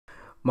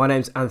My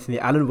name's Anthony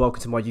Allen.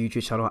 Welcome to my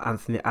YouTube channel,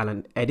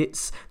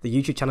 AnthonyAllenEdits, the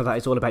YouTube channel that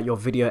is all about your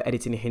video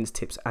editing hints,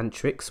 tips and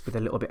tricks with a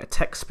little bit of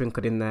text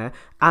sprinkled in there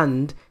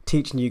and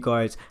teaching you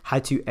guys how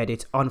to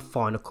edit on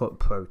Final Cut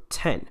Pro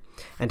 10.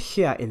 And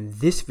here in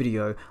this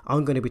video,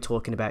 I'm going to be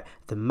talking about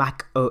the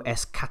Mac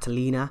OS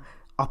Catalina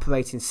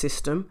operating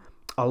system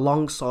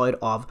alongside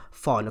of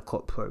Final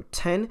Cut Pro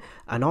 10,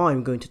 and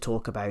I'm going to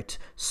talk about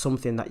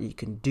something that you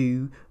can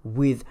do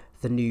with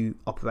the new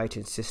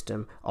operating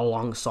system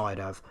alongside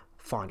of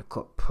Final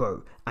Cut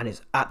Pro, and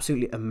it's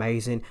absolutely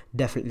amazing.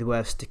 Definitely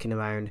worth sticking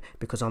around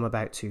because I'm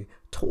about to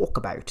talk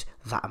about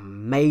that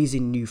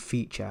amazing new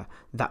feature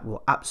that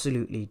will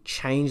absolutely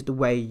change the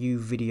way you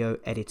video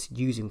edit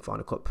using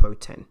Final Cut Pro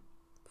 10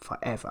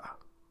 forever.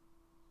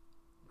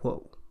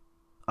 Whoa,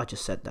 I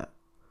just said that.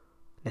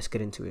 Let's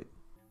get into it.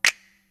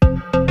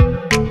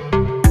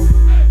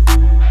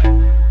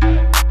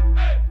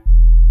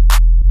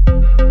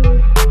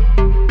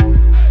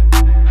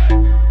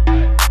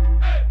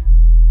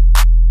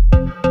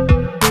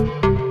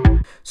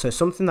 So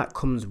something that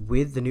comes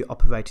with the new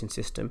operating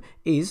system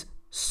is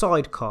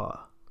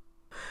Sidecar.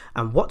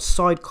 And what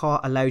Sidecar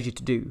allows you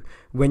to do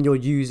when you're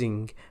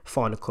using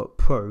Final Cut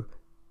Pro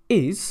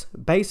is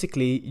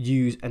basically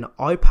use an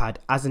iPad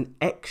as an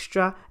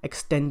extra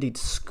extended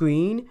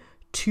screen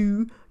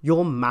to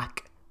your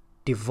Mac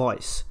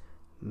device,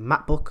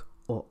 MacBook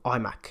or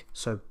iMac.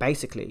 So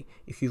basically,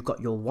 if you've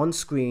got your one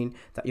screen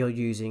that you're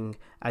using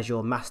as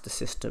your master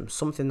system,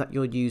 something that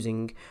you're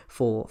using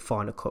for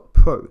Final Cut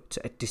Pro to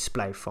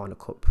display Final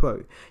Cut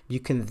Pro, you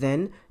can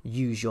then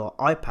use your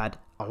iPad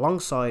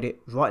alongside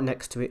it, right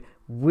next to it,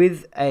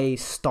 with a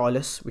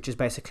stylus, which is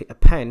basically a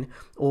pen,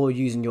 or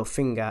using your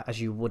finger as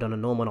you would on a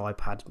normal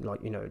iPad,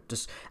 like, you know,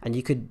 and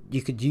you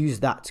could use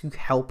that to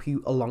help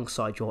you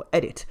alongside your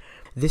edit.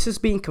 This has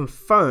been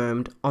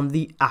confirmed on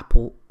the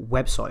Apple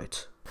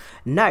website.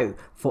 Now,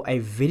 for a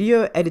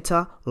video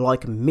editor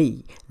like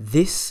me,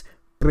 this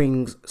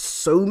brings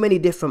so many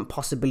different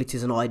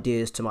possibilities and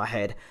ideas to my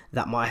head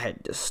that my head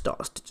just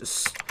starts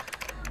to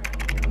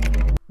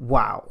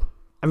wow.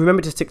 And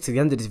remember to stick to the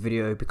end of this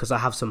video because I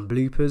have some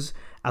bloopers,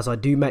 as I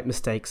do make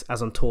mistakes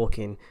as I'm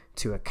talking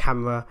to a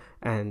camera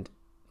and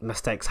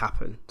mistakes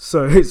happen.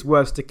 So it's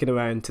worth sticking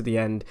around to the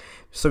end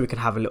so we can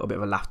have a little bit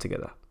of a laugh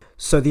together.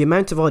 So the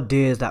amount of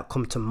ideas that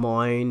come to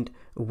mind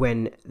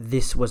when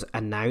this was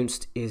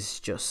announced is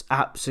just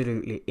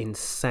absolutely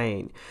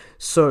insane.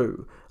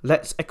 So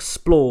let's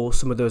explore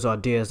some of those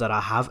ideas that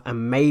I have,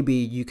 and maybe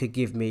you could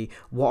give me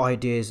what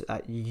ideas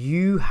that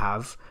you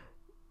have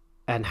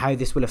and how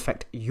this will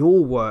affect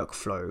your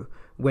workflow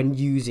when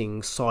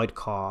using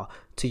Sidecar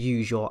to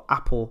use your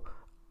Apple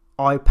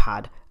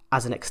iPad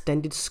as an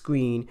extended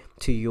screen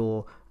to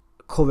your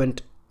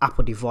current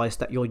Apple device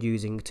that you're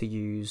using to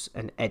use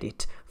and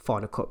edit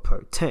Final Cut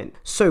Pro 10.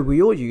 So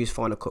we all use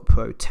Final Cut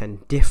Pro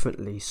 10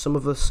 differently. Some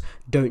of us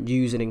don't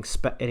use an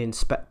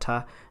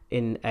inspector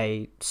in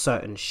a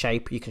certain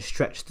shape. You can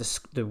stretch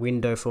the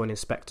window for an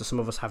inspector. Some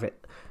of us have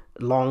it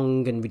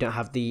long and we don't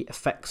have the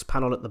effects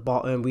panel at the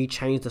bottom. We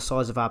change the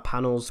size of our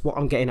panels. What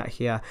I'm getting at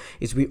here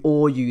is we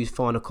all use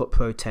Final Cut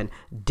Pro 10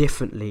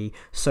 differently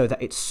so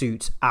that it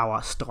suits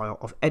our style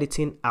of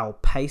editing, our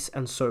pace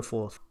and so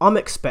forth. I'm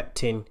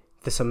expecting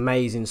this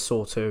amazing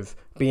sort of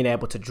being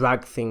able to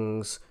drag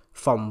things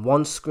from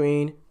one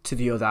screen to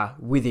the other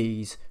with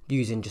ease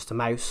using just a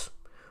mouse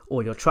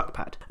or your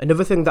trackpad.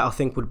 Another thing that I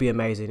think would be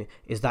amazing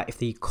is that if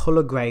the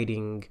color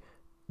grading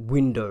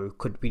window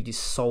could be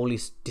solely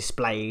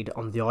displayed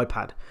on the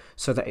iPad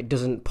so that it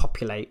doesn't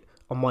populate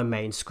on my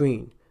main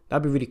screen.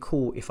 That'd be really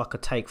cool if I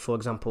could take, for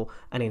example,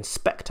 an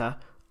inspector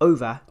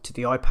over to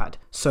the iPad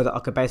so that I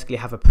could basically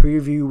have a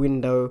preview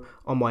window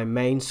on my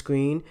main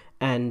screen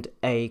and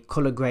a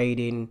color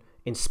grading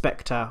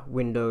inspector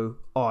window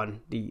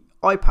on the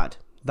iPad.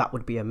 That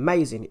would be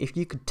amazing. If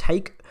you could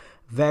take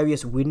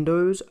various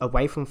windows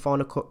away from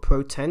Final Cut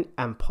Pro 10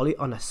 and pull it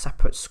on a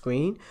separate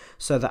screen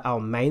so that our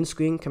main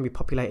screen can be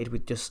populated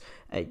with just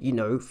you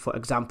know, for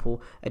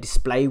example, a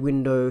display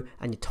window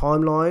and your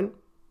timeline,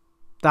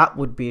 that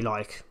would be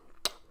like,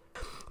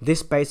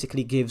 this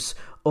basically gives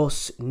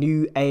us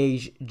new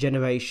age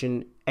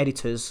generation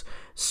editors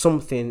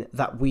something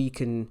that we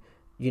can,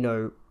 you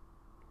know,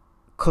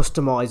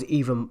 customize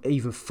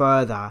even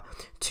further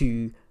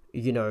to,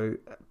 you know,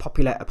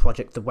 populate a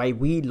project the way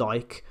we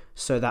like,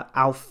 so that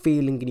our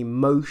feeling and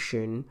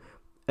emotion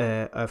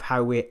of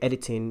how we're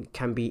editing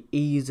can be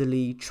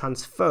easily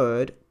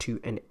transferred to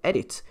an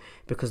edit,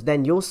 because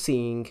then you're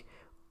seeing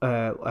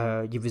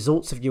your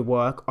results of your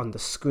work on the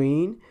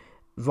screen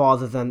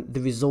rather than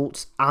the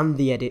results and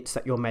the edits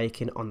that you're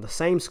making on the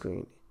same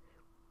screen,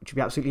 which would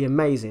be absolutely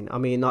amazing. I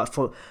mean, like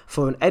for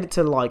an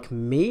editor like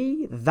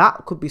me,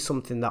 that could be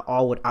something that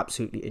I would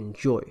absolutely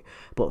enjoy.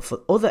 But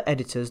for other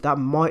editors, that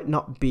might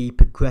not be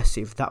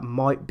progressive. That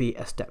might be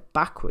a step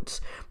backwards.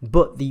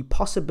 But the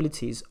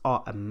possibilities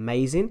are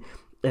amazing.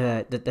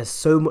 That there's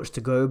so much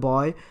to go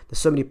by. There's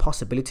so many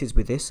possibilities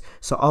with this.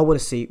 So I want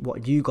to see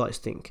what you guys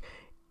think.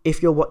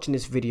 If you're watching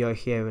this video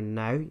here and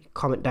now,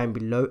 comment down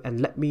below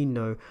and let me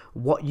know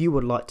what you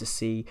would like to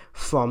see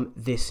from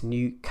this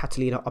new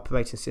Catalina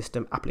operating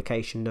system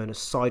application known as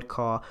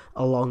Sidecar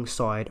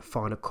alongside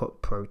Final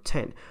Cut Pro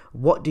 10.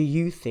 What do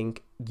you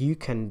think you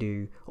can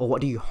do, or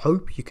what do you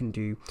hope you can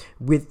do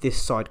with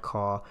this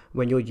Sidecar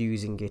when you're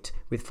using it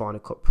with Final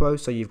Cut Pro?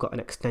 So you've got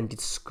an extended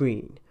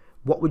screen.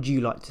 What would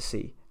you like to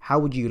see? How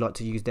would you like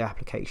to use the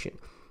application?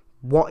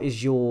 What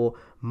is your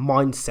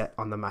mindset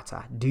on the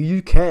matter? Do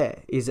you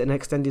care? Is an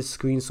extended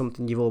screen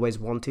something you've always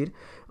wanted,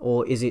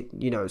 or is it,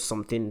 you know,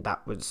 something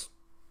that was,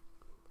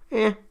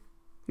 who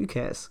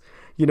cares?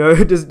 You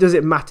know, does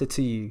it matter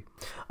to you?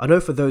 I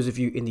know for those of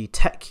you in the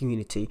tech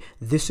community,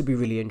 this would be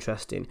really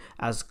interesting,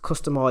 as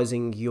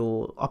customizing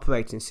your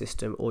operating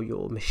system or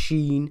your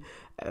machine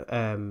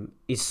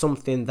is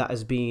something that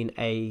has been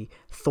a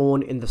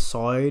thorn in the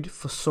side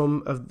for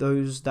some of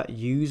those that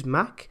use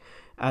Mac,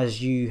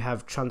 as you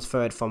have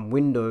transferred from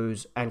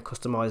Windows, and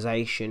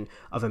customization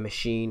of a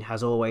machine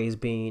has always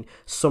been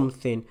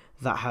something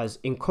that has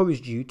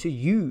encouraged you to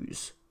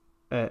use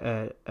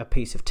a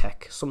piece of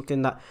tech,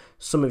 something that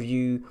some of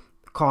you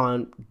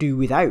can't do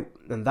without.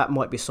 And that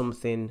might be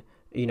something,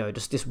 you know,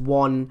 just this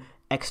one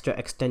extra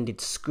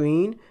extended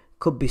screen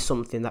could be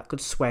something that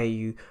could sway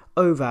you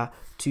over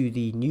to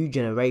the new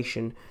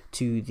generation,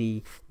 to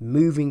the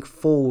moving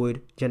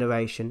forward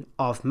generation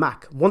of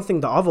Mac. One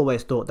thing that I've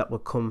always thought that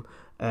would come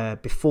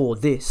before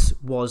this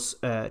was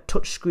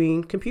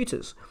touchscreen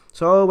computers.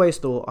 So I always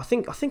thought, I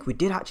think we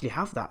did actually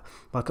have that.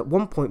 Like at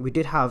one point we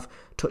did have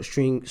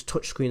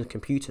touchscreen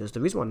computers. The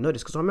reason why I know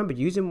this, because I remember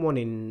using one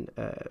in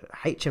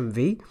HMV,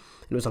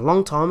 and it was a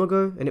long time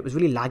ago, and it was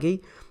really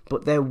laggy.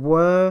 But there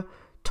were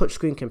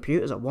touchscreen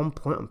computers at one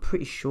point. I'm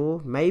pretty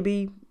sure.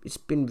 Maybe it's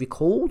been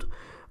recalled,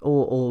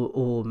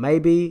 or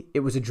maybe it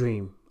was a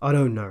dream. I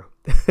don't know.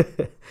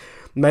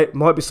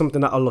 Might be something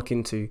that I'll look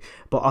into,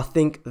 but I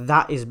think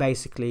that is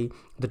basically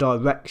the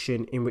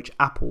direction in which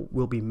Apple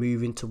will be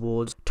moving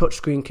towards.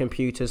 Touchscreen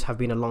computers have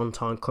been a long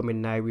time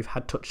coming now. We've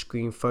had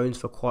touchscreen phones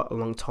for quite a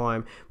long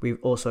time. We've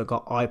also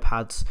got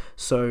iPads.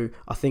 So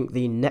I think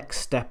the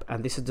next step,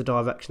 and this is the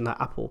direction that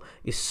Apple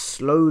is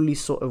slowly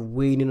sort of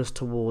weaning us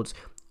towards,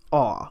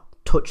 are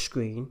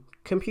touchscreen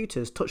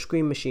computers,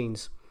 touchscreen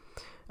machines.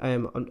 A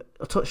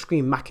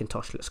touchscreen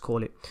Macintosh, let's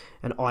call it,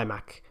 an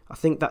iMac. I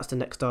think that's the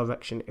next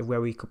direction of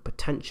where we could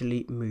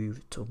potentially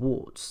move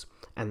towards.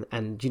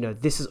 And you know,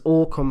 this has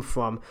all come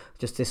from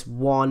just this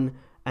one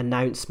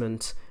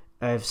announcement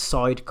of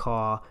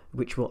Sidecar,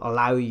 which will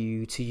allow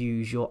you to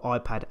use your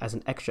iPad as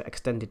an extra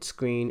extended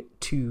screen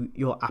to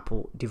your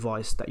Apple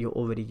device that you're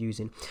already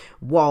using,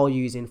 while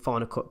using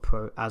Final Cut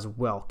Pro as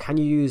well. Can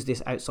you use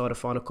this outside of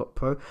Final Cut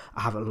Pro?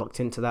 I haven't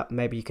looked into that.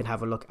 Maybe you can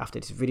have a look after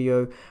this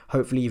video.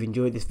 Hopefully you've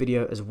enjoyed this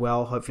video as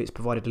well. Hopefully it's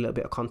provided a little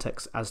bit of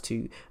context as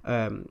to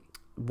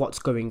what's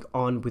going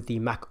on with the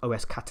Mac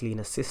OS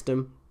Catalina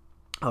system.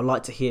 I'd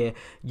like to hear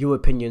your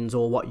opinions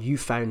or what you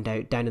found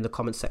out down in the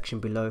comment section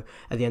below.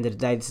 At the end of the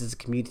day, this is a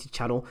community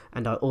channel,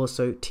 and I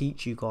also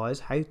teach you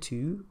guys how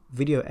to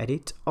video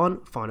edit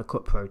on Final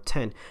Cut Pro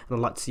 10, and I'd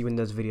like to see you in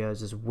those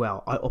videos as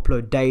well. I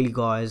upload daily,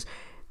 guys.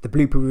 The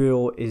blooper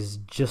reel is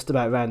just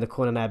about around the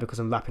corner now because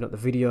I'm wrapping up the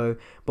video,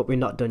 but we're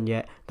not done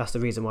yet. That's the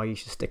reason why you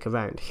should stick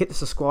around. Hit the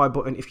subscribe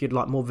button if you'd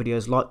like more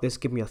videos like this.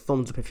 Give me a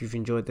thumbs up if you've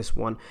enjoyed this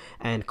one,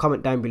 and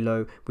comment down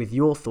below with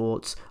your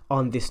thoughts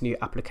on this new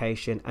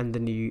application and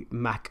the new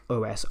Mac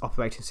OS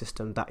operating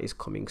system that is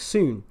coming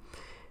soon.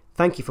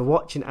 Thank you for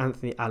watching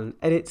Anthony Allen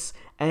Edits,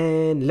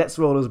 and let's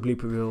roll those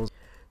blooper reels.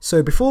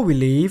 So before we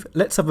leave,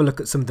 let's have a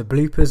look at some of the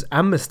bloopers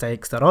and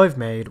mistakes that I've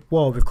made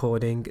while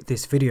recording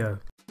this video.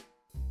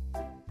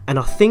 And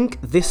I think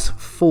this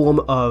form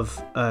of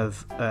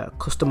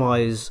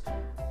customize,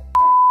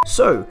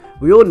 so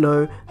we all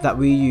know that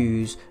we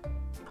use,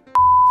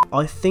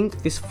 I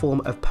think this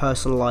form of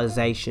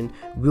personalization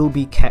will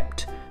be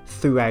kept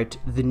throughout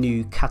the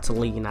new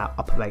Catalina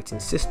operating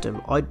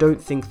system. I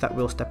don't think that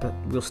we'll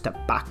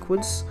step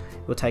backwards.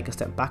 We'll take a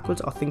step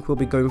backwards. I think we'll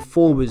be going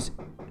forwards.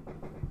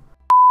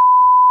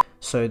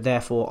 So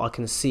therefore I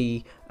can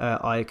see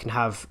I can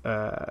have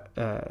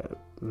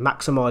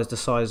maximize the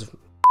size of